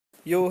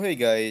Yo, hey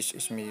guys,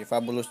 it's me,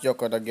 Fabulous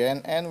Joker again,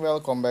 and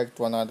welcome back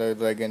to another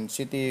Dragon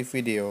City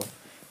video.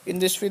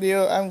 In this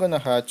video, I'm gonna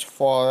hatch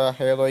for a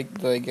heroic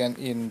dragon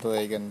in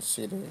Dragon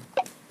City.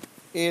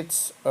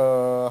 It's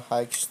a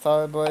Hike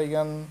Star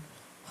Dragon,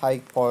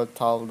 Hike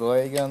Portal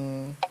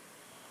Dragon,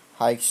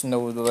 Hike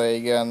Snow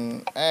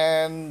Dragon,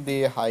 and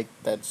the Hike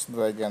Pets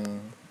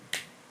Dragon.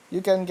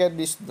 You can get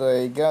this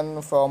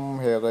dragon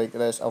from Heroic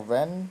Race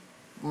event.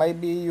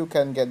 Maybe you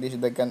can get this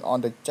dragon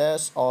on the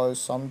chest or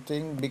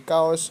something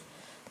because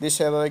this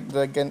heroic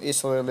dragon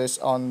is released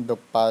on the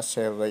past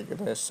Heroic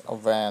Race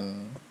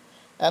event.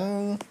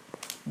 And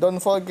don't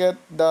forget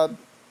that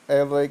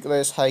Heroic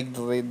Race High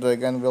Grade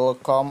Dragon will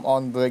come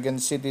on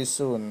Dragon City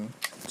soon.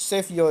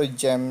 Save your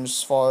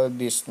gems for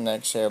this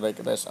next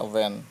Heroic Race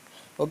event.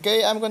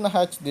 Okay, I'm gonna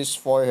hatch this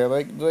for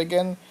Heroic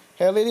Dragon.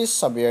 Hey ladies,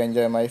 sabi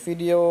enjoy my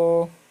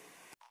video.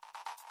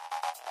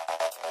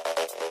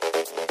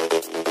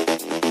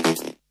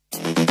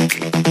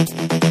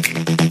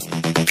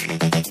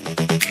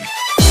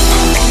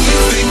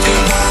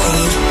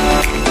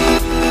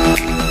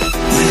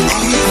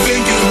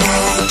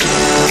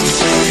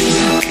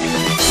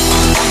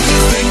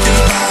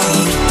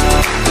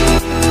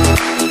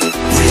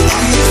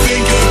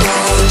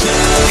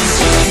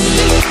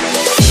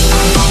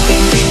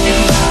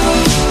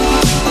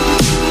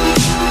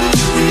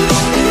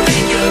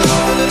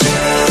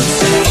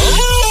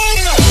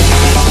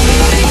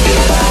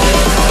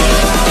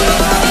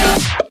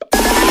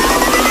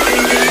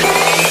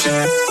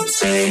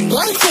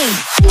 One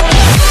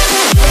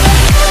team.